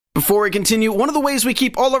Before we continue, one of the ways we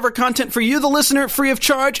keep all of our content for you, the listener, free of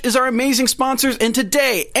charge is our amazing sponsors, and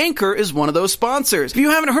today, Anchor is one of those sponsors. If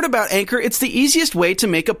you haven't heard about Anchor, it's the easiest way to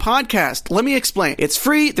make a podcast. Let me explain. It's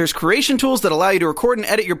free, there's creation tools that allow you to record and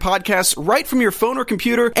edit your podcasts right from your phone or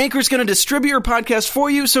computer. Anchor's going to distribute your podcast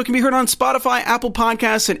for you so it can be heard on Spotify, Apple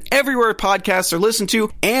Podcasts, and everywhere podcasts are listened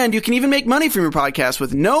to, and you can even make money from your podcast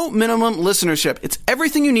with no minimum listenership. It's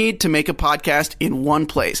everything you need to make a podcast in one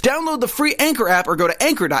place. Download the free Anchor app or go to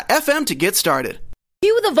anchor.fm to get started.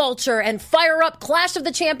 Cue the Vulture and fire up Clash of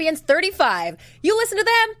the Champions 35. You listen to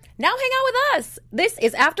them, now hang out with us. This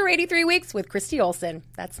is After 83 Weeks with Christy Olsen.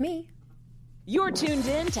 That's me. You're tuned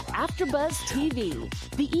in to AfterBuzz TV,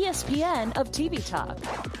 the ESPN of TV talk.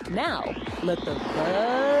 Now, let the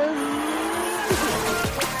buzz...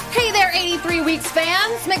 Hey there, 83 Weeks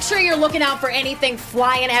fans. Make sure you're looking out for anything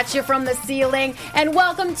flying at you from the ceiling. And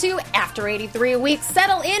welcome to After 83 Weeks.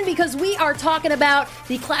 Settle in because we are talking about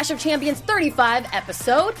the Clash of Champions 35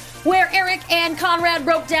 episode where Eric and Conrad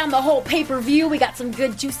broke down the whole pay-per-view. We got some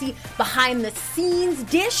good, juicy behind-the-scenes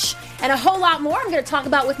dish and a whole lot more I'm going to talk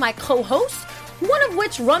about with my co-host, one of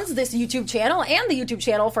which runs this YouTube channel and the YouTube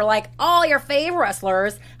channel for like all your fave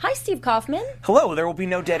wrestlers. Hi, Steve Kaufman. Hello. There will be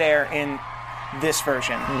no dead air in this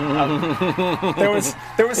version. There was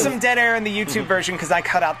some dead air in the YouTube version because I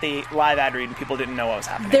cut out the live ad read and people didn't know what was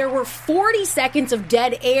happening. There were 40 seconds of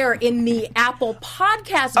dead air in the Apple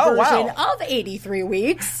Podcast version of 83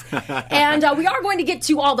 Weeks. And we are going to get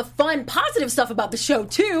to all the fun, positive stuff about the show,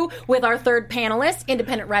 too, with our third panelist,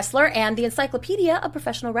 independent wrestler, and the Encyclopedia of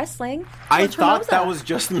Professional Wrestling. I thought that was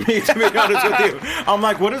just me, to be honest with you. I'm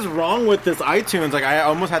like, what is wrong with this iTunes? Like, I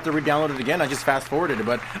almost had to re-download it again. I just fast-forwarded it,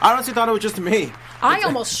 but I honestly thought it was just me. I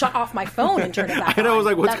almost shut off my phone and turned it back on. I know, I was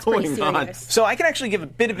like, what's That's going on? So I can actually give a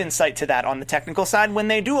bit of insight to that on the technical side. When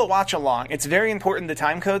they do a watch-along, it's very important the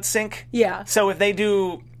time codes sync. Yeah. So if they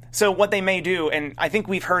do... So what they may do, and I think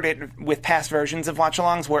we've heard it with past versions of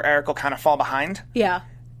watch-alongs where Eric will kind of fall behind. Yeah.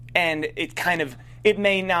 And it kind of... It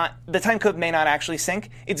may not... The time code may not actually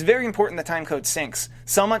sync. It's very important the time code syncs.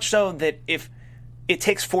 So much so that if... It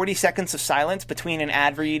takes 40 seconds of silence between an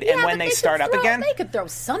ad read and when they start up again. They could throw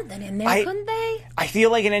something in there, couldn't they? I feel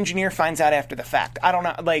like an engineer finds out after the fact. I don't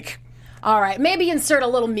know, like... All right, maybe insert a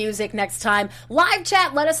little music next time. Live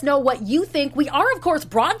chat, let us know what you think. We are, of course,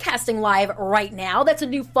 broadcasting live right now. That's a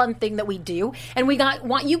new fun thing that we do. And we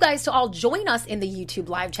want you guys to all join us in the YouTube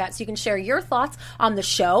live chat so you can share your thoughts on the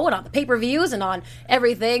show and on the pay-per-views and on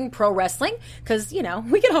everything pro wrestling. Because, you know,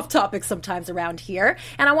 we get off topic sometimes around here.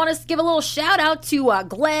 And I want to give a little shout-out to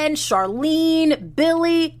Glenn, Charlene,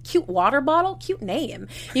 Billy, cute water bottle, cute name.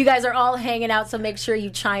 You guys are all hanging out, so make sure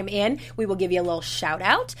you chime in. We will give you a little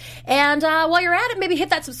shout-out. And while you're at it, maybe hit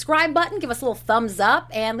that subscribe button, give us a little thumbs up,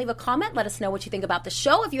 and leave a comment. Let us know what you think about the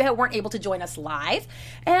show if you weren't able to join us live.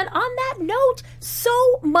 And on that note,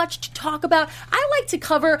 so much to talk about. I like to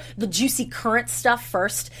cover the juicy current stuff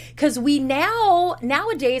first, because we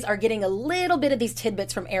nowadays are getting a little bit of these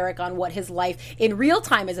tidbits from Eric on what his life in real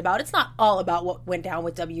time is about. It's not all about what went down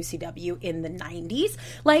with WCW in the 90s.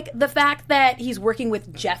 Like the fact that he's working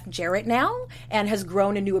with Jeff Jarrett now and has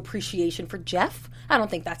grown a new appreciation for Jeff. I don't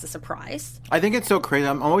think that's a surprise. I think it's so crazy.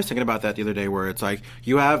 I'm always thinking about that the other day, where it's like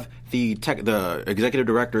you have the executive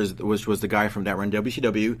directors, which was the guy from that ran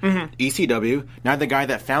WCW, ECW. Now the guy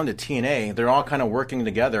that founded TNA. They're all kind of working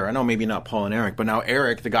together. I know maybe not Paul and Eric, but now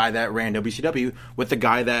Eric, the guy that ran WCW, with the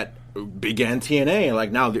guy that began TNA.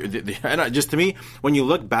 Like now, and just to me, when you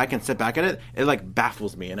look back and sit back at it, it like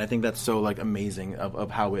baffles me, and I think that's so like amazing of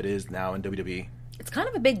how it is now in WWE. It's kind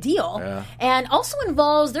of a big deal. Yeah. And also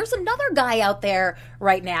involves, there's another guy out there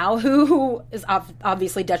right now who is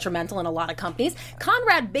obviously detrimental in a lot of companies.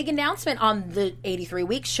 Conrad, big announcement on the 83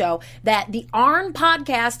 Weeks show that the Arn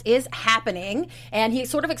podcast is happening. And he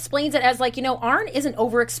sort of explains it as like, you know, Arn isn't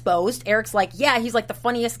overexposed. Eric's like, yeah, he's like the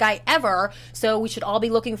funniest guy ever. So we should all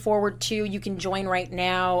be looking forward to, you can join right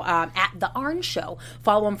now at the Arn show.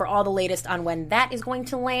 Follow him for all the latest on when that is going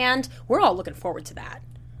to land. We're all looking forward to that.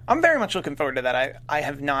 I'm very much looking forward to that. I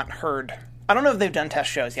have not heard... I don't know if they've done test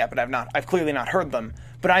shows yet, but I've clearly not heard them.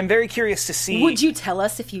 But I'm very curious to see... Would you tell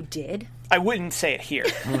us if you did? I wouldn't say it here.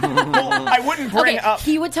 Well, I wouldn't bring up...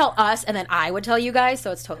 He would tell us, and then I would tell you guys,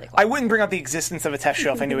 so it's totally cool. I wouldn't bring up the existence of a test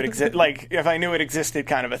show if I knew it existed. Like, if I knew it existed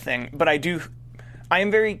kind of a thing. But I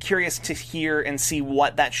am very curious to hear and see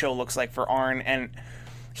what that show looks like for Arn. And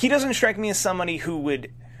he doesn't strike me as somebody who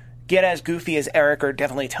would get as goofy as Eric or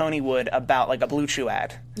definitely Tony would about like a Blue Chew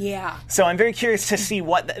ad. Yeah. So I'm very curious to see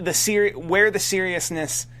what where the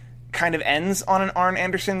seriousness kind of ends on an Arn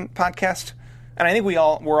Anderson podcast. And I think we're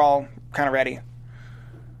all kind of ready.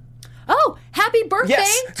 Oh, happy birthday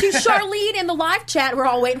Yes. to Charlene in the live chat. We're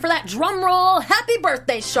all waiting for that drum roll. Happy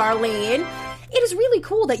birthday, Charlene. It is really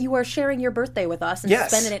cool that you are sharing your birthday with us and Yes.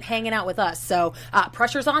 spending it hanging out with us. So,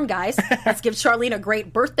 pressure's on, guys. Let's give Charlene a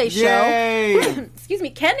great birthday show. Yay! Excuse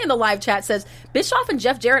me. Ken in the live chat says, Bischoff and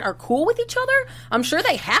Jeff Jarrett are cool with each other? I'm sure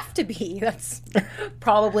they have to be. That's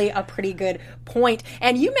probably a pretty good point.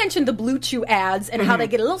 And you mentioned the Blue Chew ads and how they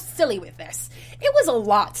get a little silly with this. It was a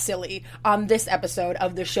lot silly on this episode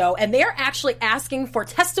of the show, and they're actually asking for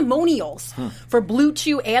testimonials for Blue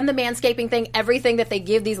Chew and the manscaping thing, everything that they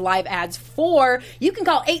give these live ads for. You can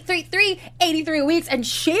call 833-83-weeks and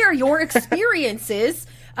share your experiences.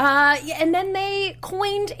 And then they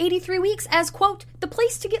coined 83 Weeks as, quote, the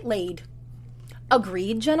place to get laid.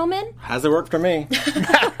 Agreed, gentlemen? Has it worked for me?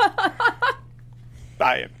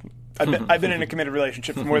 I've been in a committed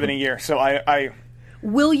relationship for more than a year, so I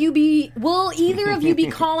Will either of you be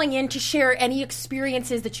calling in to share any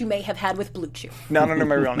experiences that you may have had with Blue Chew? not under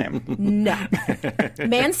my real name. No.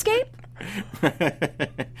 Manscape?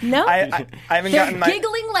 No? I haven't They're gotten my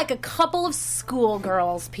giggling like a couple of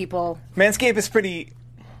schoolgirls, people. Manscaped is pretty.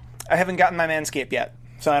 I haven't gotten my Manscaped yet,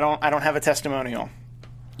 so I don't have a testimonial.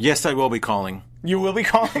 Yes, I will be calling. You will be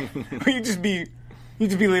calling. Will you just be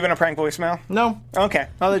leaving a prank voicemail? No, Okay.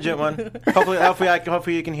 a legit one.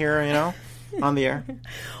 Hopefully you can hear, on the air.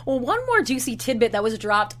 Well, one more juicy tidbit that was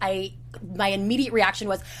dropped, my immediate reaction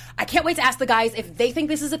was, I can't wait to ask the guys if they think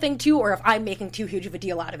this is a thing too, or if I'm making too huge of a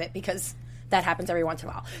deal out of it, because that happens every once in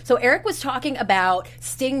a while. So Eric was talking about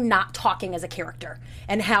Sting not talking as a character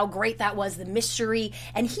and how great that was, the mystery.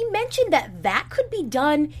 And he mentioned that could be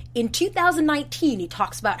done in 2019. He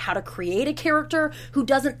talks about how to create a character who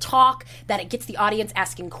doesn't talk, that it gets the audience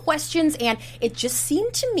asking questions. And it just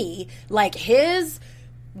seemed to me like his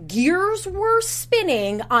gears were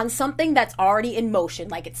spinning on something that's already in motion.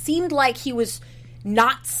 Like, it seemed like he was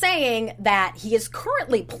not saying that he is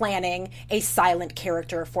currently planning a silent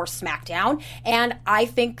character for SmackDown, and I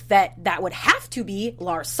think that would have to be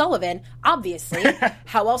Lars Sullivan, obviously.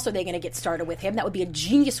 How else are they going to get started with him? That would be a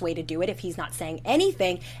genius way to do it if he's not saying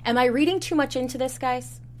anything. Am I reading too much into this,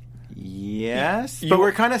 guys? Yes, but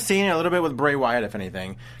we're kind of seeing it a little bit with Bray Wyatt, if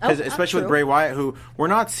anything. Especially true. with Bray Wyatt, who we're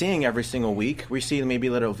not seeing every single week. We see maybe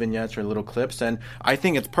little vignettes or little clips, and I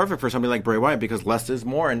think it's perfect for somebody like Bray Wyatt because less is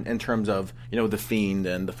more in terms of, the Fiend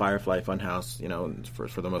and the Firefly Funhouse,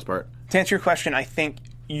 for the most part. To answer your question, I think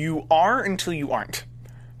you are until you aren't.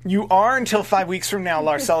 You are until 5 weeks from now,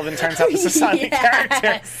 Lars Sullivan turns out this is a silent character.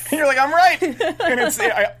 And you're like, I'm right!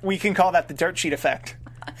 And we can call that the dirt sheet effect.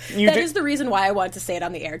 That is the reason why I wanted to say it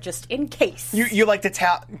on the air, just in case. You like to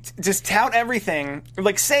tout everything,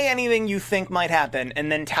 like say anything you think might happen,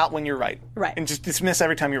 and then tout when you're right. Right. And just dismiss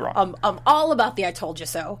every time you're wrong. I'm all about the I told you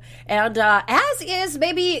so. And as is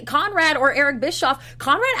maybe Conrad or Eric Bischoff,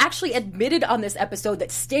 Conrad actually admitted on this episode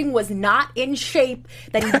that Sting was not in shape,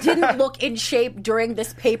 that he didn't look in shape during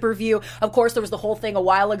this pay-per-view. Of course, there was the whole thing a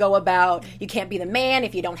while ago about you can't be the man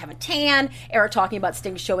if you don't have a tan. Eric talking about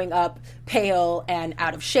Sting showing up pale and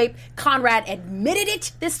out of shape. Conrad admitted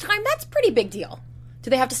it this time. That's a pretty big deal. Do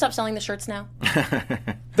they have to stop selling the shirts now?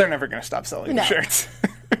 They're never going to stop selling the shirts.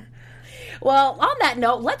 Well, on that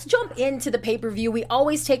note, let's jump into the pay-per-view. We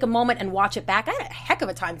always take a moment and watch it back. I had a heck of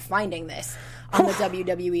a time finding this on the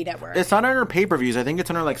WWE Network. It's not under pay-per-views. I think it's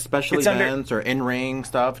under special events or in-ring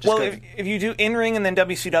stuff. If you do in-ring and then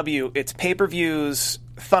WCW, it's pay-per-views,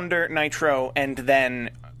 Thunder, Nitro, and then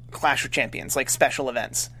Clash of Champions, like special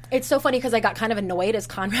events. It's so funny because I got kind of annoyed as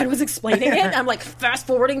Conrad was explaining it. I'm like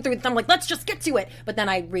fast-forwarding through it. I'm like, let's just get to it. But then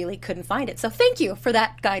I really couldn't find it. So thank you for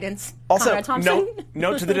that guidance, Also, Conrad Thompson.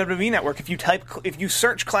 note to the WWE Network, if you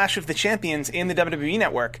search Clash of the Champions in the WWE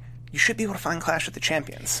Network, you should be able to find Clash of the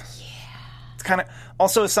Champions. Yeah. It's kind of...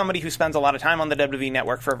 Also, as somebody who spends a lot of time on the WWE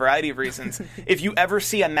Network for a variety of reasons, if you ever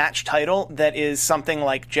see a match title that is something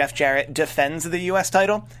like Jeff Jarrett defends the U.S.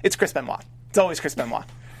 title, it's Chris Benoit. It's always Chris Benoit.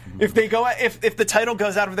 If the title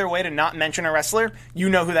goes out of their way to not mention a wrestler, you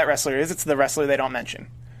know who that wrestler is. It's the wrestler they don't mention.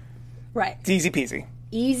 Right. It's easy peasy.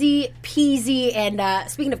 Easy peasy. And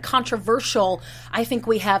speaking of controversial, I think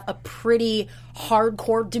we have a pretty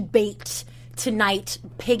hardcore debate tonight,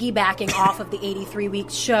 piggybacking off of the 83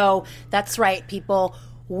 Weeks show. That's right, people.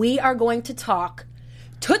 We are going to talk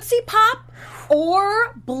Tootsie Pop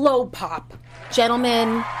or Blow Pop.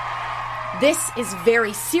 Gentlemen, this is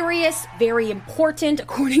very serious, very important,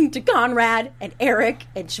 according to Conrad and Eric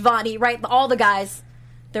and Shivani, right? All the guys.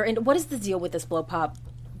 They're in. What is the deal with this Blow Pop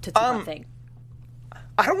Tootsie Pop thing?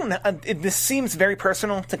 I don't know. This seems very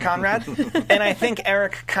personal to Conrad, and I think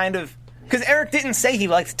Eric kind of... Because Eric didn't say he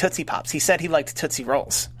liked Tootsie Pops. He said he liked Tootsie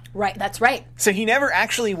Rolls. Right, that's right. So he never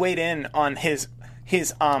actually weighed in on his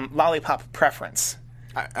his lollipop preference.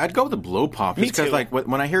 I'd go with the blow pop. Me because too. like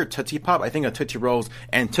when I hear Tootsie Pop, I think of Tootsie Rolls,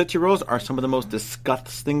 and Tootsie Rolls are some of the most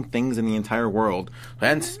disgusting things in the entire world.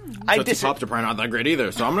 Hence, Tootsie Pops are probably not that great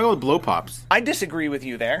either. So I'm gonna go with blow pops. I disagree with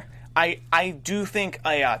you there. I do think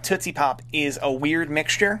a Tootsie Pop is a weird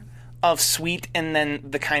mixture of sweet and then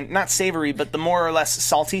the kind, not savory, but the more or less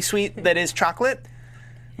salty sweet that is chocolate.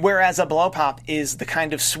 Whereas a blow pop is the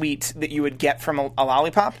kind of sweet that you would get from a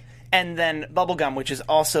lollipop. And then bubblegum, which is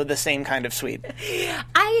also the same kind of sweet.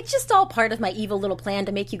 It's just all part of my evil little plan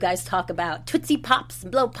to make you guys talk about Tootsie Pops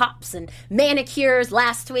and Blow Pops and manicures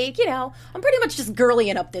last week. You know, I'm pretty much just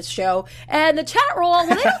girlying up this show. And the chat roll, well,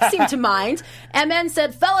 they don't seem to mind. MN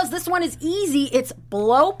said, fellas, this one is easy. It's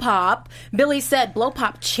Blow Pop. Billy said, Blow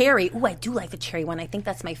Pop Cherry. Ooh, I do like the cherry one. I think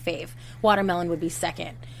that's my fave. Watermelon would be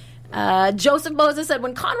second. Joseph Moses said,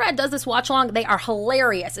 when Conrad does this watch along, they are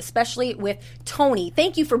hilarious, especially with Tony.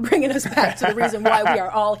 Thank you for bringing us back to the reason why we are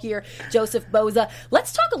all here, Joseph Boza.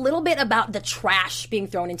 Let's talk a little bit about the trash being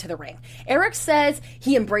thrown into the ring. Eric says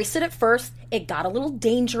he embraced it at first. It got a little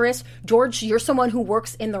dangerous. George, you're someone who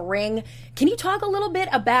works in the ring. Can you talk a little bit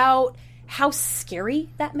about how scary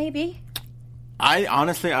that may be?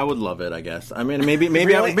 I would love it, I guess. I mean, maybe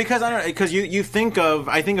Really? because I don't know, because you think of,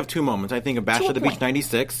 I think of two moments. I think of Bash at the Beach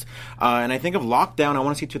 96, and I think of Lockdown. I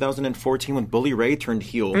want to see 2014 when Bully Ray turned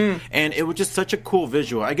heel, and it was just such a cool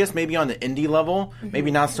visual. I guess maybe on the indie level, maybe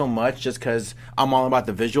not so much, just because I'm all about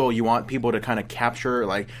the visual. You want people to kind of capture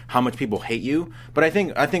like how much people hate you, but I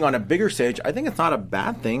think on a bigger stage, I think it's not a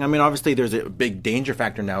bad thing. I mean, obviously there's a big danger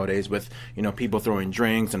factor nowadays with people throwing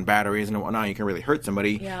drinks and batteries and whatnot. You can really hurt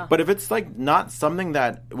somebody. Yeah. But if it's like not something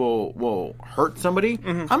that will hurt somebody,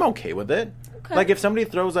 I'm okay with it. Okay. Like if somebody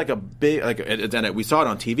throws like a big, and we saw it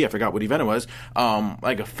on TV. I forgot what event it was.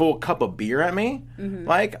 Like a full cup of beer at me.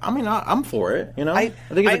 Like I mean, I'm for it. I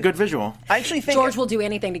think it's a good visual. I actually think George will do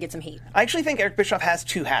anything to get some heat. I actually think Eric Bischoff has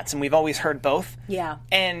two hats, and we've always heard both. Yeah.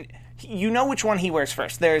 And you know which one he wears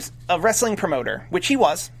first. There's a wrestling promoter, which he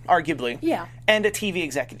was, arguably. Yeah. And a TV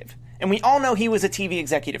executive. And we all know he was a TV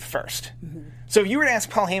executive first. So if you were to ask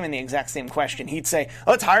Paul Heyman the exact same question, he'd say,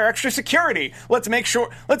 let's hire extra security. Let's make sure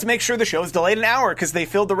the show's delayed an hour because they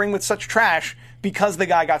filled the ring with such trash because the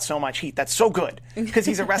guy got so much heat. That's so good. Because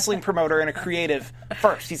he's a wrestling promoter and a creative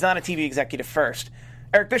first. He's not a TV executive first.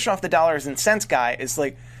 Eric Bischoff, the dollars and cents guy, is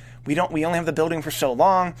like, we only have the building for so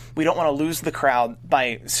long. We don't want to lose the crowd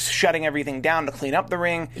by shutting everything down to clean up the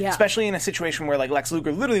ring. Yeah. Especially in a situation where like Lex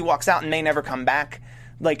Luger literally walks out and may never come back.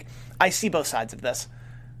 Like, I see both sides of this.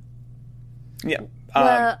 Yeah.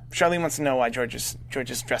 Charlene wants to know why George is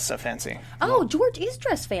dressed so fancy. Oh, George is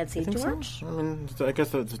dressed fancy. George? So. I mean, I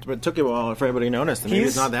guess it took you a while for everybody to notice. Maybe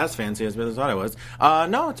it's not as fancy as I thought it was.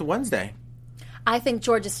 No, it's a Wednesday. I think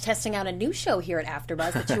George is testing out a new show here at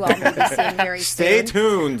AfterBuzz that you all may be seeing very soon. Stay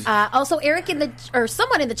tuned. Also,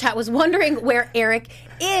 someone in the chat was wondering where Eric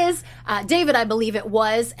is. David, I believe it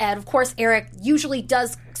was, and of course, Eric usually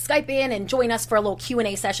does Skype in and join us for a little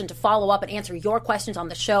Q&A session to follow up and answer your questions on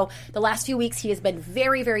the show. The last few weeks, he has been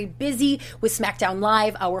very, very busy with SmackDown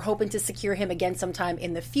Live. We're hoping to secure him again sometime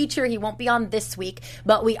in the future. He won't be on this week,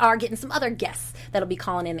 but we are getting some other guests that'll be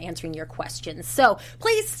calling in and answering your questions. So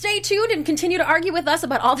please stay tuned and continue to argue with us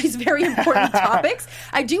about all these very important topics.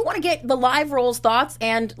 I do want to get the live roll's thoughts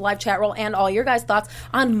and live chat roll and all your guys' thoughts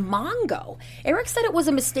on Mongo. Eric said it was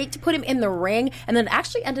a mistake to put him in the ring and then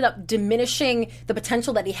actually ended up diminishing the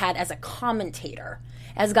potential that he had as a commentator.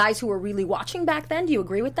 As guys who were really watching back then, do you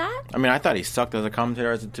agree with that? I mean, I thought he sucked as a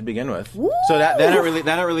commentator to begin with. Ooh. So that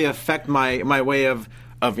didn't really affect my way of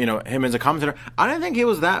him as a commentator. I didn't think he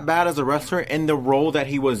was that bad as a wrestler in the role that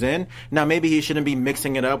he was in. Now, maybe he shouldn't be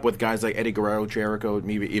mixing it up with guys like Eddie Guerrero, Jericho,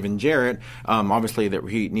 maybe even Jarrett. Obviously, that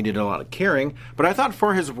he needed a lot of caring. But I thought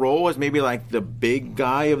for his role as maybe like the big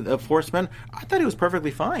guy of Horsemen, I thought he was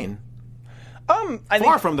perfectly fine.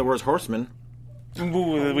 Far from the worst Horseman.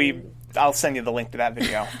 I'll send you the link to that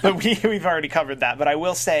video. But we've already covered that. But I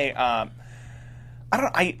will say, I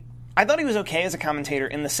thought he was okay as a commentator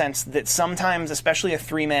in the sense that sometimes, especially a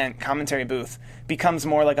 3-man commentary booth, becomes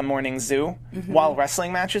more like a morning zoo while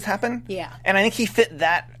wrestling matches happen. Yeah. And I think he fit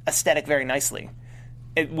that aesthetic very nicely,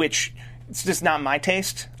 which it's just not my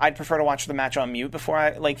taste. I'd prefer to watch the match on mute before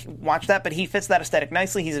I watch that, but he fits that aesthetic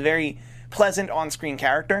nicely. He's a very pleasant on-screen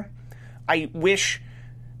character. I wish...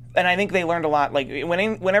 And I think they learned a lot. Like,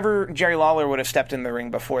 whenever Jerry Lawler would have stepped in the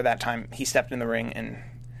ring before that time, he stepped in the ring, and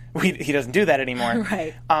he doesn't do that anymore.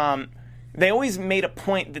 Right. They always made a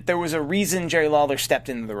point that there was a reason Jerry Lawler stepped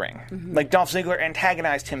into the ring. Like, Dolph Ziggler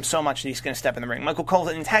antagonized him so much that he's going to step in the ring. Michael Cole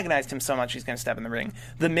antagonized him so much he's going to step in the ring.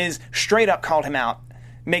 The Miz straight up called him out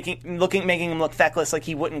making him look feckless, like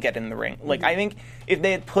he wouldn't get in the ring. Like, I think if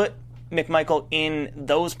they had put McMichael in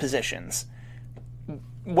those positions,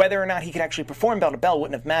 whether or not he could actually perform bell to bell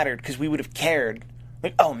wouldn't have mattered, because we would have cared.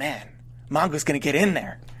 Like, oh man, Mongo's going to get in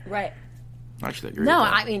there. Right. Actually, I agree No, with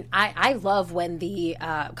that. I mean, I love when the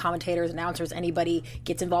commentators, announcers, anybody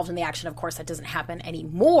gets involved in the action. Of course, that doesn't happen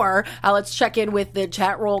anymore. Let's check in with the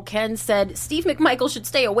chat roll. Ken said Steve McMichael should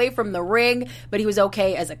stay away from the ring, but he was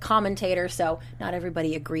okay as a commentator, so not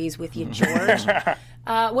everybody agrees with you, George.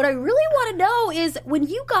 What I really want to know is, when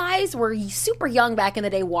you guys were super young back in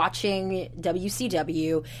the day watching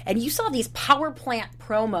WCW, and you saw these power plant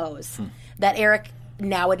promos that Eric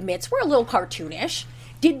now admits were a little cartoonish,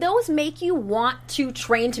 did those make you want to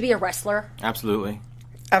train to be a wrestler? Absolutely.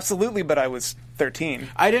 Absolutely, but I was 13.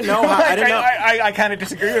 I didn't know how. I didn't know. I kind of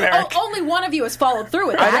disagree with Eric. Only one of you has followed through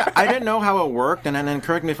with that. I didn't know how it worked, and then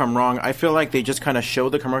correct me if I'm wrong. I feel like they just kind of showed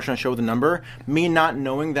the commercial and showed the number. Me not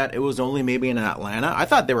knowing that it was only maybe in Atlanta, I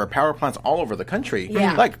thought there were power plants all over the country.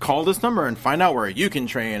 Yeah. Like, call this number and find out where you can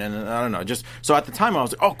train, and I don't know. Just so at the time I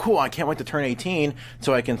was like, oh cool, I can't wait to turn 18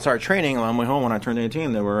 so I can start training. And on my way home when I turned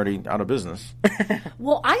 18, they were already out of business.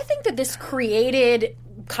 Well, I think that this created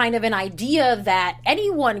kind of an idea that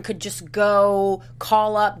anyone could just go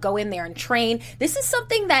call up, go in there and train. This is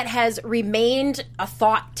something that has remained a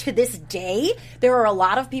thought to this day. There are a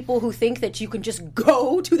lot of people who think that you can just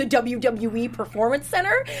go to the WWE Performance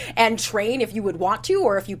Center and train if you would want to,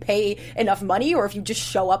 or if you pay enough money, or if you just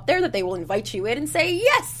show up there, that they will invite you in and say,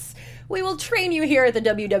 yes, we will train you here at the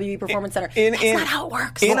WWE Performance Center. That's not how it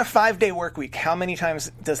works. In a 5-day work week, how many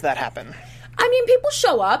times does that happen? I mean, people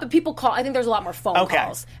show up and people call. I think there's a lot more phone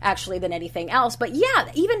calls, actually, than anything else. But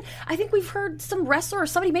yeah, even, I think we've heard some wrestler or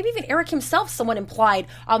somebody, maybe even Eric himself, someone implied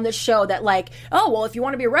on this show that, like, oh, well, if you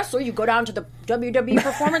want to be a wrestler, you go down to the WWE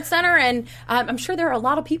Performance Center. And I'm sure there are a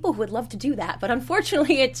lot of people who would love to do that. But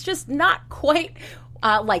unfortunately, it's just not quite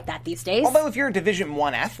like that these days. Although if you're a Division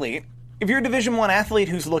I athlete,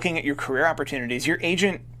 who's looking at your career opportunities, your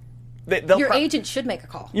agent... Your agent should make a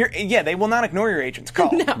call. They will not ignore your agent's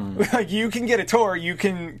call. No. Like, you can get a tour. You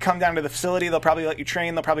can come down to the facility. They'll probably let you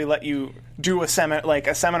train. They'll probably let you do a seminar.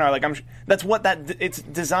 That's what it's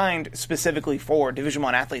designed specifically for Division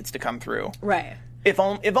I athletes to come through. Right. If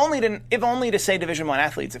only to say Division I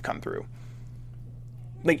athletes have come through.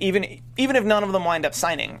 Like, even if none of them wind up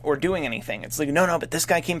signing or doing anything, it's like, no, but this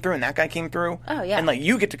guy came through and that guy came through. Oh yeah. And like,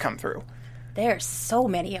 you get to come through. There's so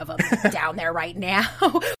many of them down there right now.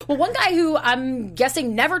 Well, one guy who I'm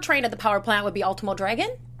guessing never trained at the power plant would be Ultimo Dragon.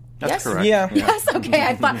 That's yes? correct. Yeah. Yes, okay.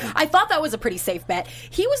 I thought that was a pretty safe bet.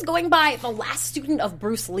 He was going by the last student of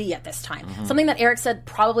Bruce Lee at this time. Something that Eric said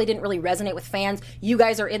probably didn't really resonate with fans. You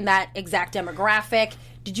guys are in that exact demographic.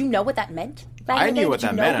 Did you know what that meant? I knew what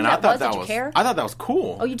that meant, and I thought that was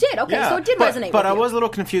cool. Oh, you did? Okay, yeah. so it did resonate with But I you. was a little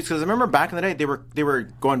confused, because I remember back in the day, they were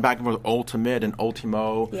going back and forth with Ultimate and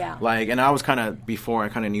Ultimo. Yeah. Like, and I was kind of, before I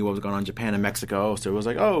kind of knew what was going on in Japan and Mexico, so it was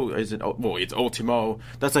like, it's Ultimo.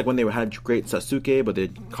 That's like when they had Great Sasuke, but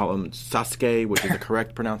they'd call him Sasuke, which is the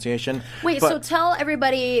correct pronunciation. Wait, so tell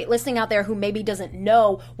everybody listening out there who maybe doesn't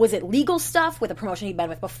know, was it legal stuff with a promotion he'd been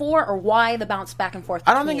with before, or why the bounce back and forth?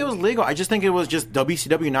 I don't think it was legal. I just think it was just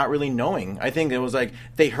WCW not really knowing. I think it was like,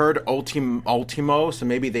 they heard Ultimo, so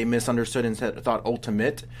maybe they misunderstood and thought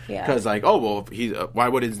Ultimate. Yeah. Because like, why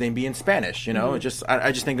would his name be in Spanish? You know, I just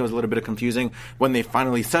think it was a little bit of confusing when they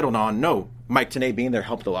finally settled on, no, Mike Tenay being there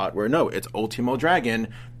helped a lot, where no, it's Ultimo Dragon,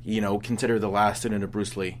 considered the last student of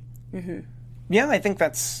Bruce Lee. Mm-hmm. Yeah, I think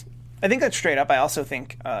that's straight up. I also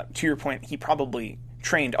think, to your point, he probably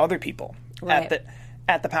trained other people at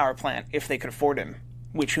the power plant if they could afford him,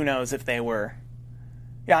 which who knows if they were.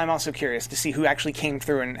 Yeah, I'm also curious to see who actually came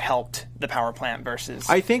through and helped the power plant versus...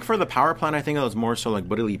 I think for the power plant, I think it was more so like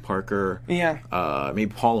Buddy Lee Parker. Yeah.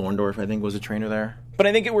 Maybe Paul Orndorff, I think, was a trainer there. But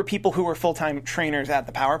I think it were people who were full-time trainers at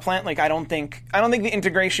the power plant. Like, I don't think the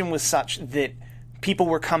integration was such that people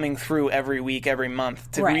were coming through every week, every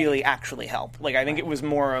month to really actually help. Like, I think it was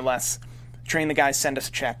more or less train the guys, send us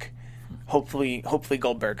a check. Hopefully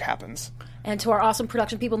Goldberg happens. And to our awesome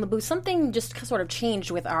production people in the booth, something just sort of changed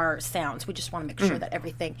with our sounds. We just want to make sure that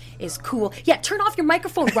everything is cool. Yeah, turn off your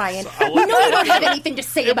microphone, Ryan. We know you don't have anything to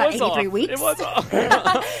say about 83 weeks. It was off.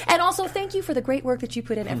 And also, thank you for the great work that you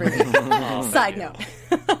put in every week. Side note.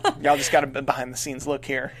 Y'all just got a behind-the-scenes look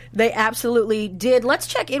here. They absolutely did. Let's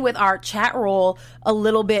check in with our chat roll a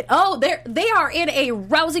little bit. Oh, they are in a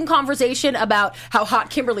rousing conversation about how hot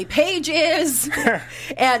Kimberly Page is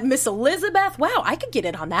and Miss Elizabeth. Wow, I could get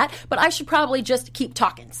in on that, but I should probably just keep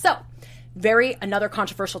talking. So, another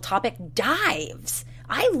controversial topic, dives.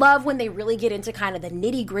 I love when they really get into kind of the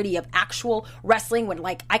nitty gritty of actual wrestling, when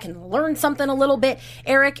like I can learn something a little bit.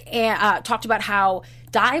 Eric talked about how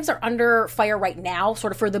dives are under fire right now,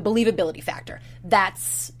 sort of for the believability factor.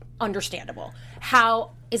 That's understandable.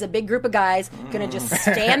 How is a big group of guys going to just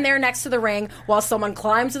stand there next to the ring while someone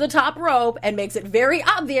climbs to the top rope and makes it very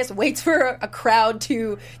obvious, waits for a crowd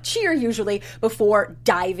to cheer usually before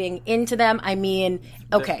diving into them? I mean,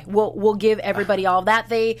 okay, we'll give everybody all of that.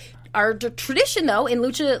 They are the tradition, though, in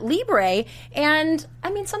Lucha Libre, and I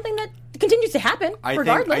mean, something that continues to happen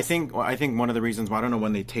regardless. I think one of the reasons why, I don't know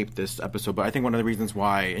when they taped this episode, but I think one of the reasons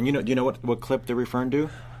why, and do you know what clip they're referring to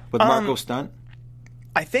with Marco Stunt?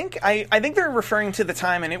 I think they're referring to the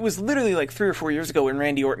time, and it was literally like 3 or 4 years ago when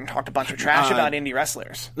Randy Orton talked a bunch of trash about indie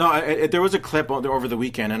wrestlers. No, there was a clip over the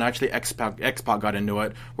weekend, and actually X-Pac got into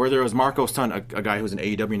it, where there was Marco Stunt, a guy who's in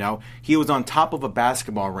AEW now. He was on top of a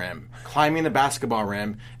basketball rim, climbing the basketball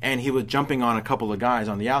rim, and he was jumping on a couple of guys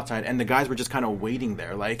on the outside, and the guys were just kind of waiting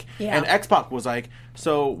there. And X-Pac was like,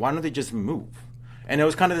 so why don't they just move? And it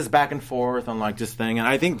was kind of this back and forth on like this thing, and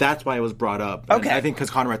I think that's why it was brought up. Okay. And I think because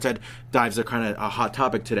Conrad said dives are kind of a hot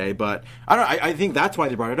topic today, but I think that's why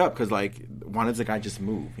they brought it up, because like, why does the guy just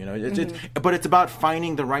move? But it's about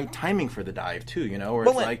finding the right timing for the dive too. Where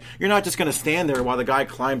it's like you're not just going to stand there while the guy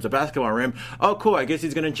climbs a basketball rim. Oh, cool! I guess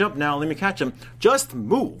he's going to jump now. Let me catch him. Just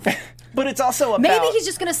move. But it's also about... Maybe he's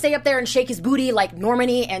just going to stay up there and shake his booty like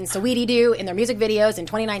Normani and Saweetie do in their music videos in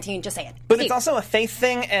 2019. Just saying. But it's also a faith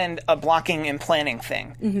thing and a blocking and planning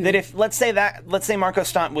thing. Mm-hmm. That if, let's say Marco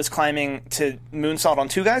Stunt was climbing to moonsault on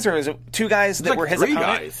 2 guys, or is it 2 guys that were his opponent?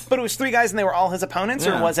 Guys. But it was 3 guys and they were all his opponents,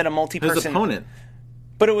 or was it a multi-person... His opponent.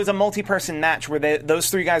 But it was a multi-person match where those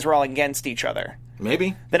 3 guys were all against each other.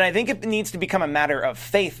 Maybe. Then I think it needs to become a matter of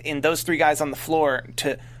faith in those 3 guys on the floor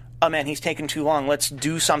to... Oh man, he's taking too long. Let's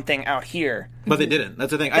do something out here. But they didn't.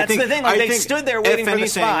 That's the thing. That's the thing. Like, they stood there waiting for the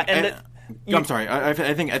spot. I'm sorry.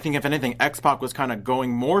 I think if anything, X-Pac was kind of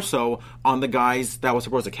going more so on the guys that was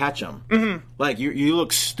supposed to catch him. Mm-hmm. Like you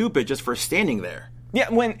look stupid just for standing there. Yeah.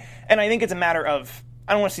 And I think it's a matter of,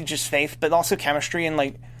 I don't want to say just faith, but also chemistry and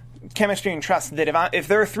trust. That if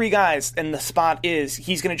there are 3 guys and the spot is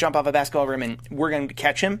he's going to jump off a basketball rim and we're going to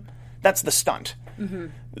catch him, that's the stunt. Mm-hmm.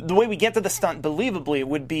 The way we get to the stunt believably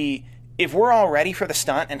would be if we're all ready for the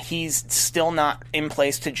stunt and he's still not in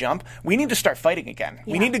place to jump, we need to start fighting again.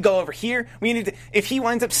 Yeah. We need to go over here. If he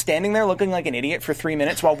winds up standing there looking like an idiot for 3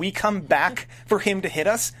 minutes while we come back for him to hit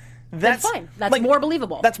us, that's fine. That's more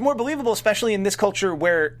believable. That's more believable, especially in this culture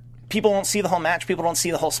where people don't see the whole match, people don't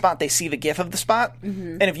see the whole spot, they see the gif of the spot.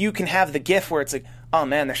 Mm-hmm. And if you can have the gif where it's like, oh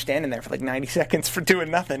man, they're standing there for like 90 seconds for doing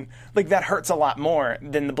nothing, like that hurts a lot more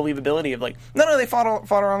than the believability of like, no, they fought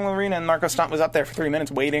around the arena and Marco Stunt was up there for 3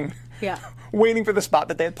 minutes waiting. Yeah. Waiting for the spot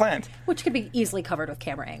that they had planned. Which could be easily covered with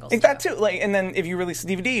camera angles. That too. And then if you release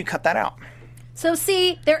the DVD, you cut that out. So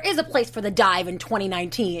see, there is a place for the dive in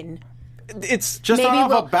 2019. It's just off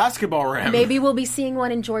a basketball rim. Maybe we'll be seeing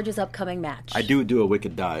one in George's upcoming match. I do a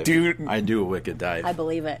wicked dive. Dude. I do a wicked dive. I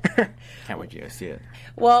believe it. Can't wait you guys see it.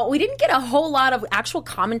 Well, we didn't get a whole lot of actual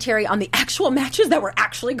commentary on the actual matches that were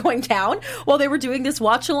actually going down while they were doing this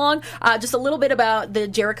watch-along. Just a little bit about the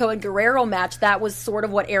Jericho and Guerrero match. That was sort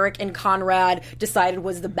of what Eric and Conrad decided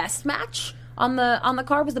was the best match on the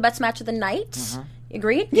card, was the best match of the night. Mm-hmm.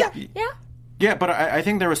 Agreed? Yeah. Yeah. Yeah, but I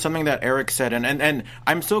think there was something that Eric said, and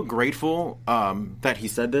I'm so grateful that he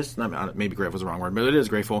said this. Maybe grateful is the wrong word, but it is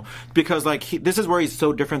grateful because this is where he's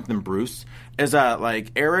so different than Bruce. Is that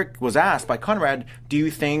Eric was asked by Conrad, do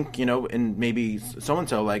you think and maybe so and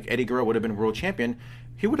so Eddie Guerrero would have been world champion?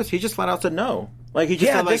 He just flat out said no. He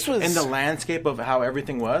just said in the landscape of how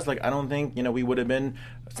everything was, I don't think we would have been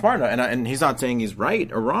smart enough. And he's not saying he's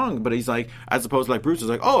right or wrong, but he's as opposed to Bruce is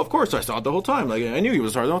oh, of course I saw it the whole time. I knew he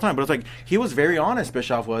was hard the whole time. But it's he was very honest.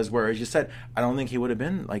 Bischoff was, where he just said, I don't think he would have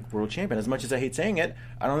been world champion. As much as I hate saying it,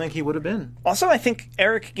 I don't think he would have been. Also, I think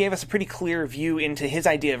Eric gave us a pretty clear view into his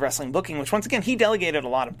idea of wrestling booking, which once again he delegated a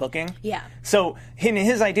lot of booking. Yeah. So in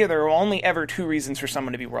his idea, there are only ever 2 reasons for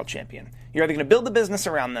someone to be world champion. You're either going to build the business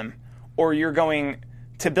around them, or you're going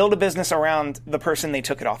to build a business around the person they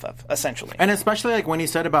took it off of, essentially. And especially when he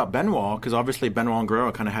said about Benoit, because obviously Benoit and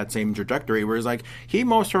Guerrero kind of had same trajectory, whereas he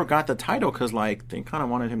most sort of got the title because they kind of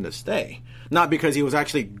wanted him to stay. Not because he was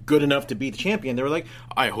actually good enough to be the champion. They were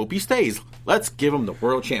I hope he stays. Let's give him the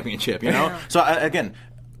world championship, So again,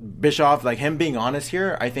 Bischoff, him being honest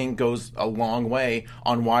here, I think goes a long way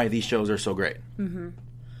on why these shows are so great. Mm-hmm.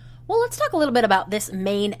 Well, let's talk a little bit about this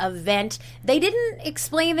main event. They didn't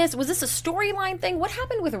explain this. Was this a storyline thing? What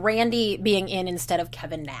happened with Randy being in instead of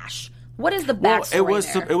Kevin Nash? What is the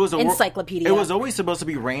backstory It was encyclopedia. It was always supposed to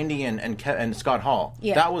be Randy and Scott Hall.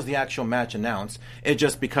 Yeah. That was the actual match announced. It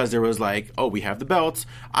just because there was like, oh, we have the belts.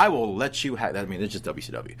 I will let you have. I mean, it's just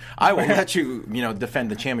WCW. I will let you,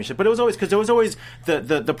 defend the championship. But it was always because there was always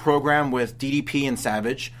the program with DDP and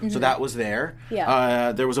Savage, so that was there.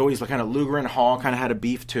 Yeah. There was always like kind of Luger and Hall kind of had a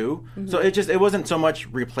beef too. So it wasn't so much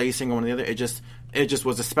replacing one or the other. It just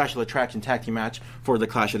was a special attraction tag team match for the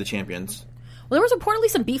Clash of the Champions. Well, there was reportedly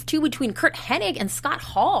some beef, too, between Kurt Hennig and Scott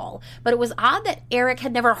Hall, but it was odd that Eric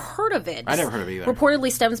had never heard of it. I never heard of it either. Reportedly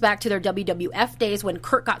stems back to their WWF days when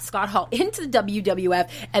Kurt got Scott Hall into the WWF,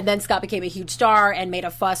 and then Scott became a huge star and made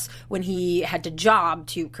a fuss when he had to job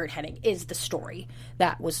to Kurt Hennig, is the story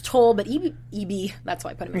that was told. But EB, that's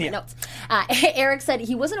why I put him in my notes. Eric said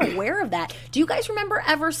he wasn't aware of that. Do you guys remember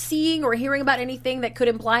ever seeing or hearing about anything that could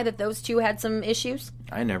imply that those two had some issues?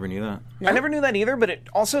 I never knew that. No? I never knew that either, but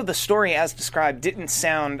also the story as described didn't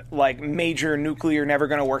sound like major nuclear never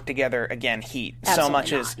going to work together again heat. So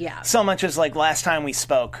much as like last time we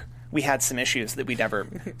spoke, we had some issues that we never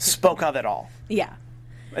spoke of at all. Yeah.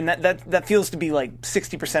 And that feels to be like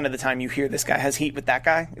 60% of the time you hear this guy has heat with that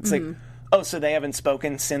guy. It's like, oh, so they haven't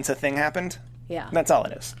spoken since a thing happened? Yeah. That's all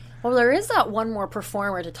it is. Well, there is one more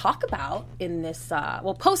performer to talk about in this,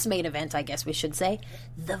 post-main event, I guess we should say,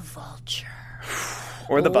 the Vulture.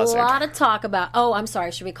 Or the Buzzard. A lot of talk about... Oh, I'm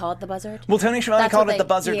sorry. Should we call it the Buzzard? Well, Tony Schiavone called it the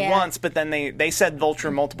Buzzard once, but then they said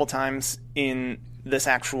Vulture multiple times in this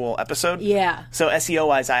actual episode. Yeah. So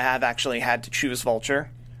SEO-wise, I have actually had to choose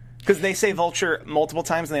Vulture. Because they say Vulture multiple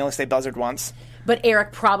times and they only say Buzzard once. But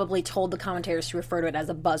Eric probably told the commentators to refer to it as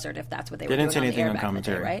a buzzard if that's what they were doing. They didn't say anything on on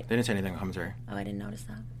commentary, day, right? They didn't say anything on commentary. Oh, I didn't notice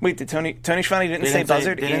that. Wait, did Tony Schiavone didn't say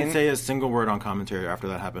Buzzard? They didn't say a single word on commentary after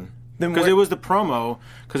that happened. Because it was the promo.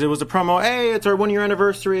 Hey, it's our 1 year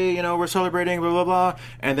anniversary. We're celebrating. Blah blah blah.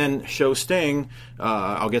 And then show Sting.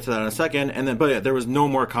 I'll get to that in a second. And then, there was no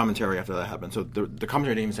more commentary after that happened. So the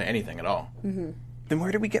commentary didn't even say anything at all. Mm-hmm. Then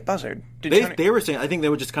where did we get Buzzard? They were saying. I think they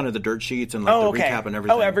were just kind of the dirt sheets and the recap and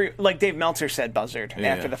everything. Like Dave Meltzer said Buzzard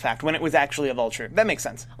after the fact when it was actually a vulture. That makes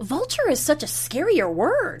sense. Vulture is such a scarier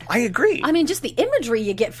word. I agree. I mean, just the imagery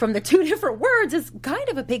you get from the two different words is kind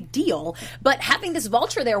of a big deal. But having this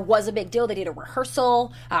vulture there was a big deal. They did a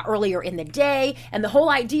rehearsal earlier in the day, and the whole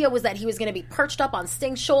idea was that he was going to be perched up on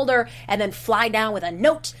Sting's shoulder and then fly down with a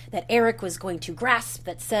note that Eric was going to grasp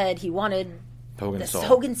that said he wanted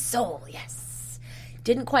Hogan's soul. Yes.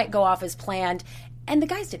 Didn't quite go off as planned, and the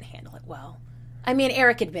guys didn't handle it well. I mean,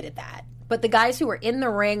 Eric admitted that. But the guys who were in the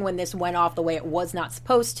ring when this went off the way it was not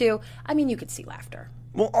supposed to, I mean, you could see laughter.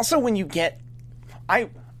 Well, also when you get... I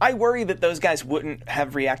worry that those guys wouldn't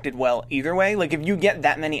have reacted well either way. Like, if you get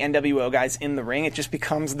that many NWO guys in the ring, it just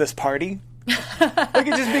becomes this party. Like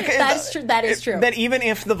it just becomes, that is true. That even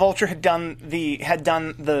if the Vulture had done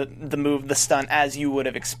the move, the stunt as you would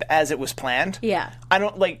have as it was planned. Yeah. I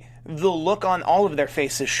don't like the look on all of their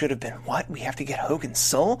faces should have been, what? We have to get Hogan's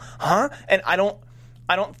soul? Huh? And I don't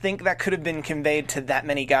think that could have been conveyed to that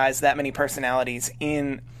many guys, that many personalities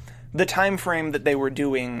in the time frame that they were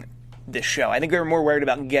doing this show. I think they were more worried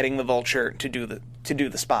about getting the Vulture to do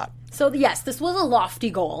the spot. So yes, this was a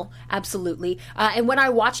lofty goal, absolutely. And when I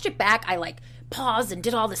watched it back, I paused and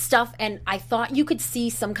did all this stuff, and I thought you could see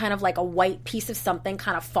some kind of a white piece of something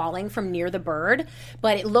kind of falling from near the bird.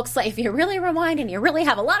 But it looks like, if you really rewind and you really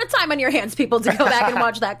have a lot of time on your hands, people, to go back and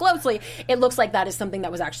watch that closely, it looks like that is something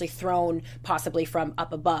that was actually thrown possibly from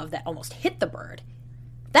up above that almost hit the bird.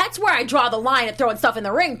 That's where I draw the line at throwing stuff in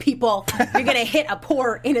the ring, people. You're going to hit a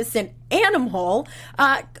poor, innocent animal.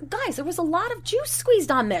 Guys, there was a lot of juice squeezed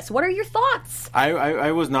on this. What are your thoughts?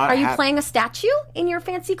 I was not... Are you playing a statue in your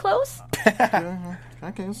fancy clothes? I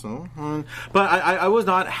guess so. But I was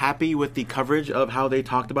not happy with the coverage of how they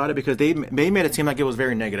talked about it because they made it seem like it was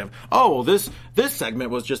very negative. Oh, well, this segment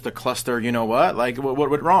was just a cluster, you know what? Like, what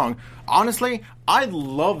went wrong? Honestly, I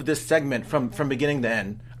love this segment from beginning to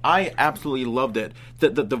end. I absolutely loved it. The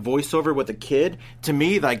voiceover with the kid, to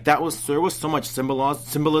me, there was so much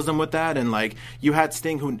symbolism with that, and you had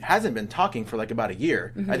Sting, who hasn't been talking for about a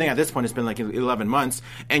year. Mm-hmm. I think at this point it's been 11 months,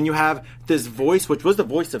 and you have this voice, which was the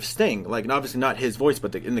voice of Sting, and obviously not his voice,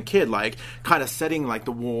 but in the kid, kind of setting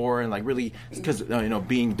the war and really, because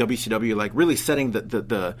being WCW, really setting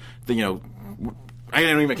the I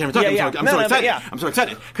can't talk. I'm so excited. I'm so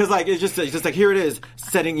excited because it's just here it is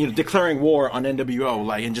setting, declaring war on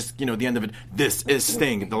NWO, and just the end of it. This is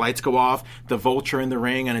Sting. The lights go off, the Vulture in the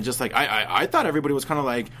ring, and it's just I thought everybody was kind of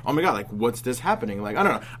oh my god, what's this happening? I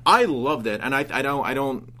don't know. I loved it, and I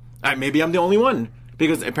don't. Maybe I'm the only one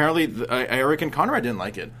because apparently Eric and Conrad didn't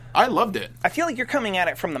like it. I loved it. I feel like you're coming at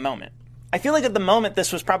it from the moment. I feel like at the moment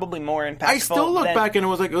this was probably more impactful. I still look back and it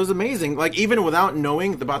was amazing. Like, even without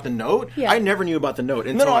knowing about the note, I never knew about the note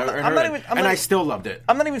until I heard it. And I still loved it.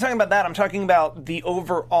 I'm not even talking about that. I'm talking about the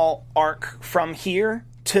overall arc from here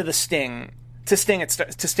to the Sting, to Sting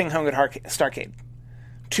Hogan Starrcade,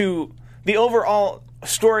 to the overall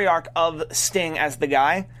story arc of Sting as the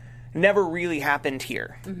guy never really happened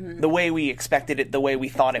here. The way we expected it, the way we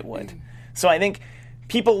thought it would. So I think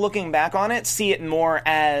people looking back on it see it more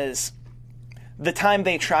as the time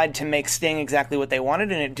they tried to make Sting exactly what they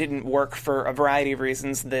wanted, and it didn't work for a variety of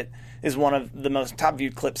reasons that is one of the most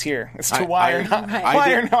top-viewed clips here as to why or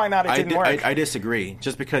not it didn't work. I disagree.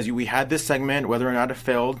 Just because we had this segment, whether or not it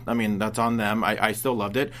failed, I mean, that's on them. I still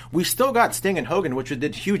loved it. We still got Sting and Hogan, which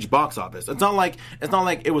did huge box office. It's not like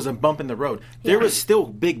it was a bump in the road. There was still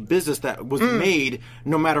big business that was made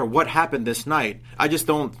no matter what happened this night. I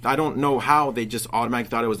don't know how they just automatically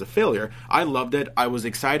thought it was a failure. I loved it. I was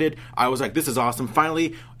excited. I was like, this is awesome.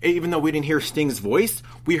 Finally, even though we didn't hear Sting's voice,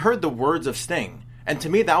 we heard the words of Sting. And to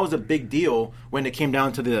me, that was a big deal when it came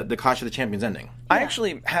down to the Clash of the Champions ending. I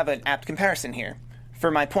actually have an apt comparison here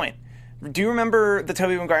for my point. Do you remember the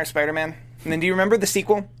Tobey Maguire Spider-Man? And then do you remember the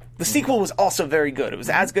sequel? The sequel was also very good. It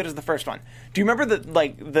was as good as the first one. Do you remember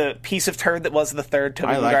the piece of turd that was the third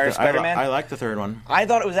Tobey Maguire Spider-Man? I liked the third one. I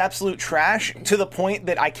thought it was absolute trash to the point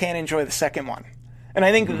that I can't enjoy the second one. And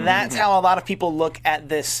I think that's how a lot of people look at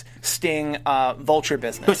this Sting Vulture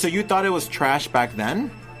business. So you thought it was trash back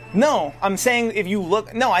then? No, I'm saying if you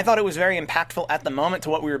look... No, I thought it was very impactful at the moment to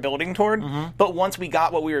what we were building toward. But once we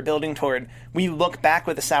got what we were building toward, we look back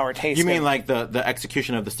with a sour taste. You mean like the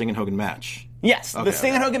execution of the Sting and Hogan match? Yes, the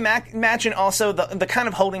Sting and Hogan match, and also the kind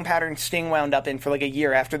of holding pattern Sting wound up in for like a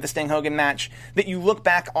year after the Sting-Hogan match, that you look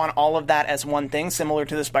back on all of that as one thing, similar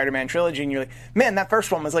to the Spider-Man trilogy, and you're like, man, that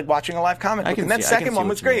first one was like watching a live comic book, and that second one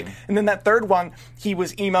was great. And then that third one, he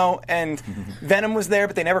was emo, and Venom was there,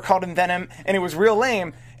 but they never called him Venom, and it was real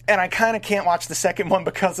lame, and I kind of can't watch the second one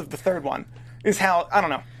because of the third one, is how, I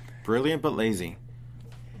don't know. Brilliant but lazy.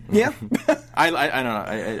 Yeah. I don't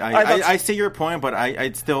know. I see your point, but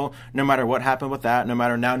I still, no matter what happened with that, no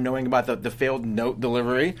matter now knowing about the failed note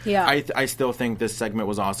delivery, I still think this segment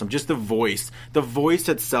was awesome. Just the voice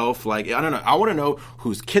itself, like, I don't know. I want to know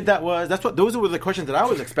whose kid that was. Those were the questions that I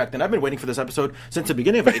was expecting. I've been waiting for this episode since the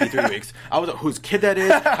beginning of 83 weeks. I was like, whose kid that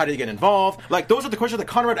is? How did he get involved? Like, those are the questions that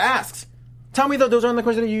Conrad asks. Tell me, though, those aren't the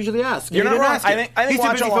questions that you usually ask. You're not wrong. I think he's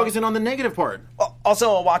too busy focusing on the negative part.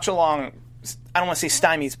 Also, a watch along. I don't want to say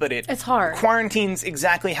stymies, but it's hard. Quarantines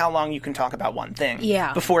exactly how long you can talk about one thing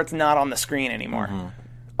before it's not on the screen anymore.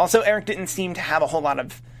 Also, Eric didn't seem to have a whole lot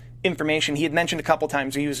of information. He had mentioned a couple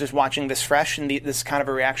times he was just watching this fresh and this kind of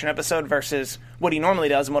a reaction episode versus what he normally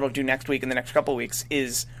does and what he'll do next week and the next couple of weeks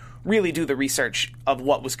is really do the research of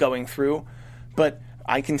what was going through. But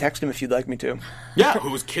I can text him if you'd like me to. Yeah,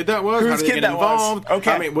 whose kid that was? How did they get involved?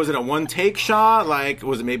 Okay. I mean, was it a one-take shot? Like,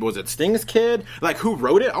 was it Sting's kid? Like, who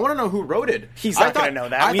wrote it? I want to know who wrote it. He's not going to know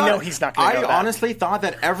that. We know he's not going to know that. I honestly thought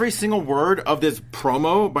that every single word of this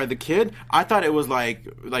promo by the kid, I thought it was like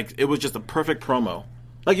it was just a perfect promo.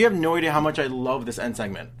 Like, you have no idea how much I love this end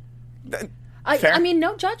segment. I mean,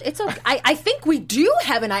 no judge. It's okay. I think we do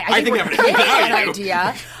have an idea. I think we have an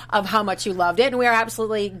idea of how much you loved it, and we are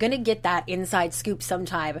absolutely going to get that inside scoop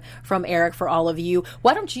sometime from Eric for all of you.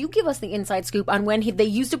 Why don't you give us the inside scoop on when they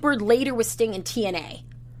used a word later with Sting and TNA?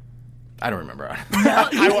 I don't remember.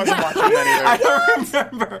 I wasn't watching that either. I don't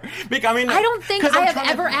remember. I don't think I have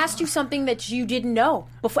ever asked you something that you didn't know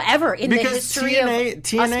before, ever in the history of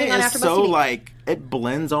TNA is so like it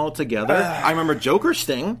blends all together. I remember Joker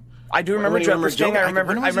Sting. I do remember Joker Sting. I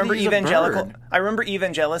remember Evangelical. I remember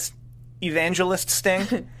Evangelist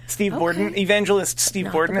Sting, Steve Borden, Evangelist Steve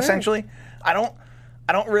Borden. Essentially, I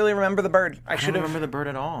don't really remember the bird. I don't remember the bird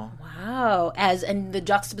at all. Wow, and the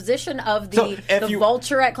juxtaposition of the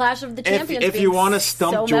Vulture at Clash of the Champions. If you want to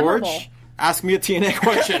stump George, ask me a TNA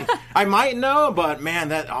question. I might know, but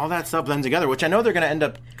man, all that stuff blends together, which I know they're going to end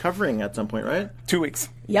up covering at some point, right? 2 weeks.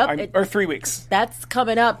 Yep. Or 3 weeks. That's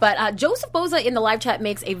coming up. But Joseph Boza in the live chat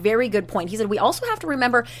makes a very good point. He said, we also have to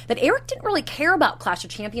remember that Eric didn't really care about Clash of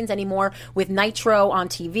Champions anymore with Nitro on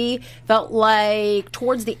TV. Felt like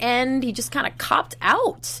towards the end, he just kind of copped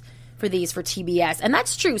out for TBS. And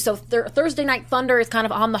that's true. So Thursday Night Thunder is kind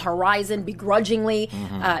of on the horizon begrudgingly.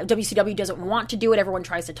 WCW doesn't want to do it. Everyone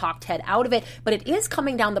tries to talk Ted out of it. But it is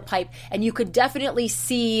coming down the pipe, and you could definitely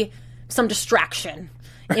see some distraction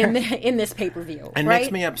in this pay-per-view. It right?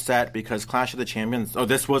 makes me upset because Clash of the Champions,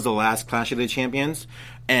 this was the last Clash of the Champions,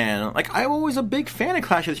 and I'm always a big fan of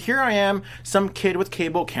Clash of the... Here I am, some kid with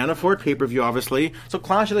cable, can't afford pay-per-view, obviously, so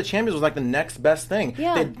Clash of the Champions was like the next best thing.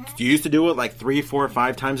 Yeah. They used to do it like 3, 4,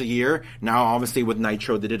 5 times a year. Now, obviously, with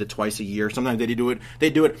Nitro, they did it twice a year. Sometimes they do it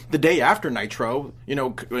the day after Nitro.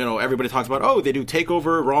 Everybody talks about, they do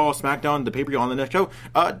TakeOver, Raw, SmackDown, the pay-per-view on the next show.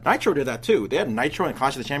 Nitro did that too. They had Nitro and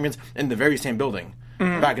Clash of the Champions in the very same building.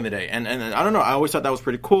 Back in the day. And I don't know, I always thought that was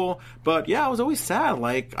pretty cool, but yeah, I was always sad.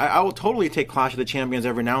 I will totally take Clash of the Champions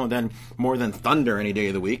every now and then more than Thunder any day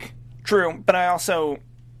of the week. True, but I also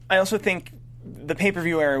think the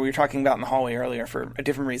pay-per-view era we were talking about in the hallway earlier for a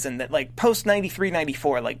different reason, that post 93,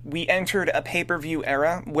 94, we entered a pay-per-view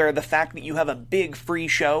era where the fact that you have a big free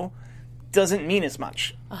show doesn't mean as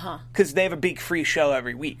much. Because they have a big free show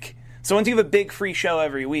every week. So once you have a big free show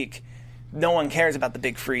every week, no one cares about the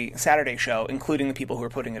big free Saturday show, including the people who are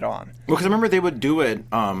putting it on. Well, because I remember they would do it,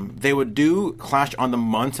 they would do Clash on the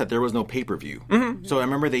months that there was no pay-per-view. Mm-hmm. So I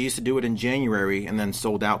remember they used to do it in January, and then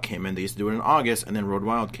Sold Out came in. They used to do it in August, and then Road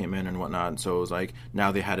Wild came in and whatnot. And so it was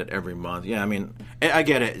now they had it every month. Yeah, I mean, I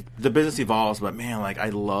get it. The business evolves, but man,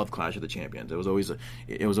 I love Clash of the Champions. It was always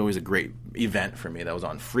a great event for me that was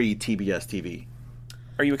on free TBS TV.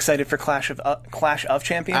 Are you excited for Clash of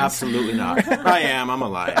Champions? Absolutely not. I am. I'm a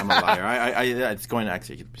liar.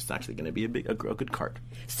 It's actually going to be a good card.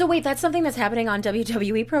 So wait, that's something that's happening on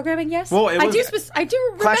WWE programming? Yes. Well, I do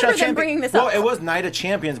remember them bringing this up. Well, it was Night of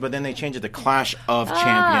Champions, but then they changed it to Clash of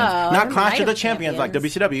Champions, not Clash of the Champions like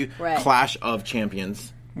WCW. Right. Clash of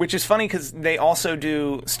Champions, which is funny because they also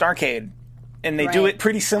do Starrcade, and they do it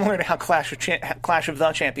pretty similar to how Clash of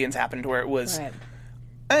the Champions happened, where it was. Right.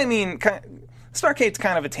 I mean. Starrcade's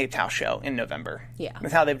kind of a taped house show in November. Yeah.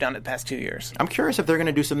 With how they've done it the past 2 years. I'm curious if they're going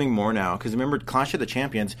to do something more now, because remember, Clash of the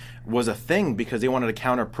Champions was a thing because they wanted to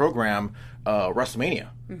counter-program WrestleMania.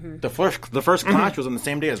 Mm-hmm. The first Clash was on the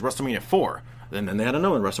same day as WrestleMania 4. And then they had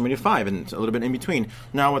another one, WrestleMania 5, and a little bit in between.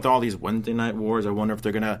 Now with all these Wednesday Night Wars, I wonder if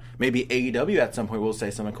they're going to, maybe AEW at some point will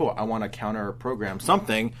say something cool. I want to counter-program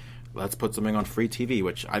something. Let's put something on free TV,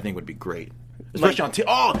 which I think would be great. Especially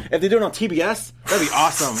on if they do it on TBS, that'd be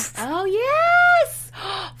awesome. Oh, yes!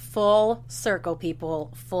 Full circle,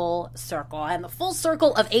 people. Full circle. And the full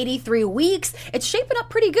circle of 83 weeks. It's shaping up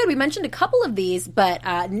pretty good. We mentioned a couple of these, but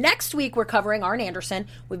next week we're covering Arn Anderson.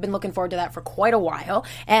 We've been looking forward to that for quite a while.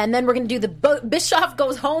 And then we're going to do the Bischoff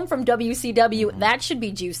Goes Home from WCW. That should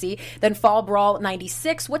be juicy. Then Fall Brawl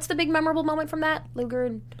 96. What's the big memorable moment from that,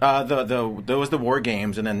 Luger? There was the War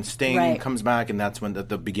Games, and then Sting comes back, and that's when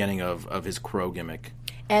the beginning of his Crow gimmick.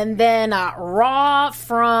 And then Raw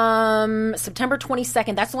from September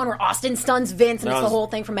 22nd. That's the one where Austin stuns Vince, and it's the whole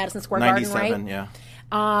thing from Madison Square Garden, right? 97, yeah.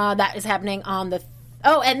 That is happening on the...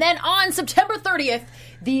 Oh, and then on September 30th,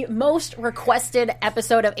 the most requested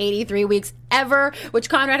episode of 83 Weeks ever, which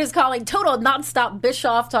Conrad is calling Total Nonstop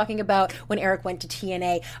Bischoff, talking about when Eric went to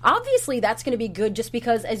TNA. Obviously, that's going to be good just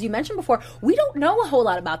because, as you mentioned before, we don't know a whole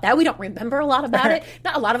lot about that. We don't remember a lot about it.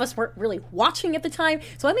 Not a lot of us weren't really watching at the time.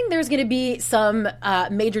 So I think there's going to be some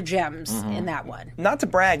major gems in that one. Not to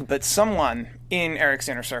brag, but someone in Eric's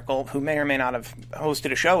inner circle, who may or may not have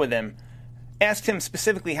hosted a show with him, asked him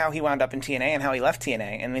specifically how he wound up in TNA and how he left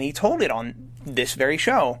TNA, and then he told it on this very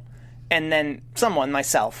show. And then someone,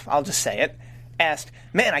 myself, I'll just say it, asked,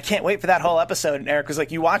 "Man, I can't wait for that whole episode." And Eric was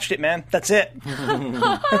like, "You watched it, man. That's it.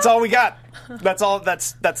 That's all we got. That's all.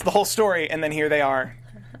 That's the whole story." And then here they are.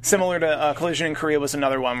 Similar to Collision in Korea was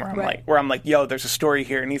another one where I'm like, "Yo, there's a story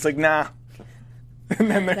here," and he's like, "Nah."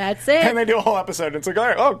 And then that's it. And they do a whole episode. It's like, all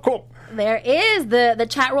right, oh, cool. There is the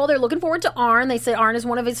chat roll. They're looking forward to Arn. They say Arn is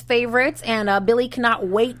one of his favorites, and Billy cannot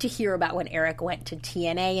wait to hear about when Eric went to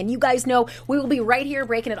TNA. And you guys know we will be right here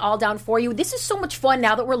breaking it all down for you. This is so much fun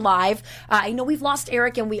now that we're live. I know we've lost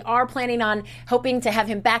Eric, and we are planning on hoping to have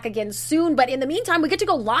him back again soon. But in the meantime, we get to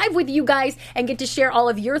go live with you guys and get to share all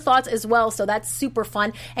of your thoughts as well. So that's super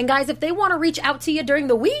fun. And guys, if they want to reach out to you during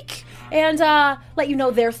the week and let you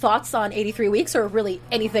know their thoughts on 83 Weeks or really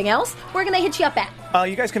anything else, where can they hit you up at?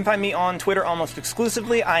 You guys can find me on Twitter almost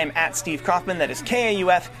exclusively. I am at Steve Kaufman. That is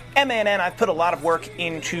KAUFMANN. I've put a lot of work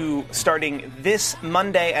into starting this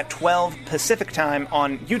Monday at 12 Pacific time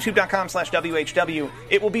on youtube.com/WHW.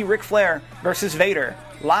 It will be Ric Flair versus Vader,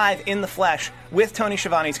 live in the flesh with Tony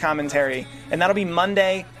Schiavone's commentary. And that'll be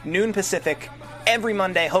Monday, noon Pacific, every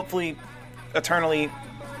Monday, hopefully eternally,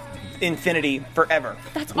 infinity, forever.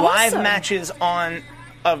 That's awesome. Live matches on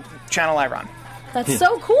a channel I run. That's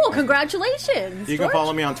so cool. Congratulations. You can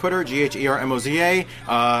follow me on Twitter, GHERMOZA.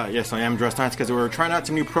 Yes, I am dressed nice because we're trying out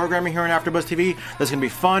some new programming here on AfterBuzz TV. That's going to be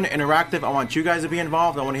fun, interactive. I want you guys to be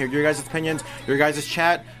involved. I want to hear your guys' opinions, your guys'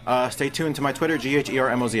 chat. Stay tuned to my Twitter,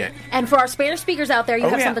 GHERMOZA. And for our Spanish speakers out there, you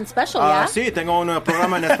have something special, yeah? Sí, tengo un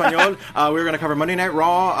programa en español. We're going to cover Monday Night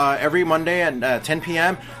Raw every Monday at 10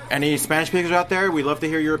 p.m. Any Spanish speakers out there, we love to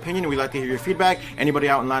hear your opinion. We like to hear your feedback. Anybody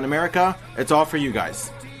out in Latin America, it's all for you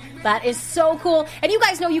guys. That is so cool. And you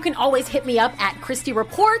guys know you can always hit me up at Christy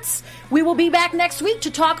Reports. We will be back next week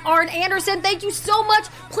to talk Arn Anderson. Thank you so much.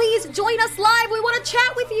 Please join us live. We want to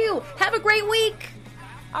chat with you. Have a great week.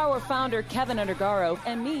 Our founder, Kevin Undergaro,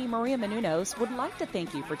 and me, Maria Menounos, would like to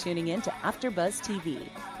thank you for tuning in to AfterBuzz TV.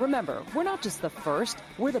 Remember, we're not just the first,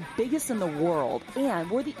 we're the biggest in the world, and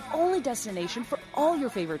we're the only destination for all your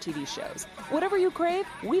favorite TV shows. Whatever you crave,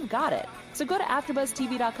 we've got it. So go to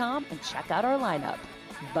AfterBuzzTV.com and check out our lineup.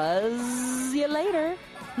 Buzz you later.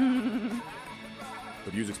 The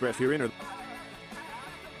views expressed herein are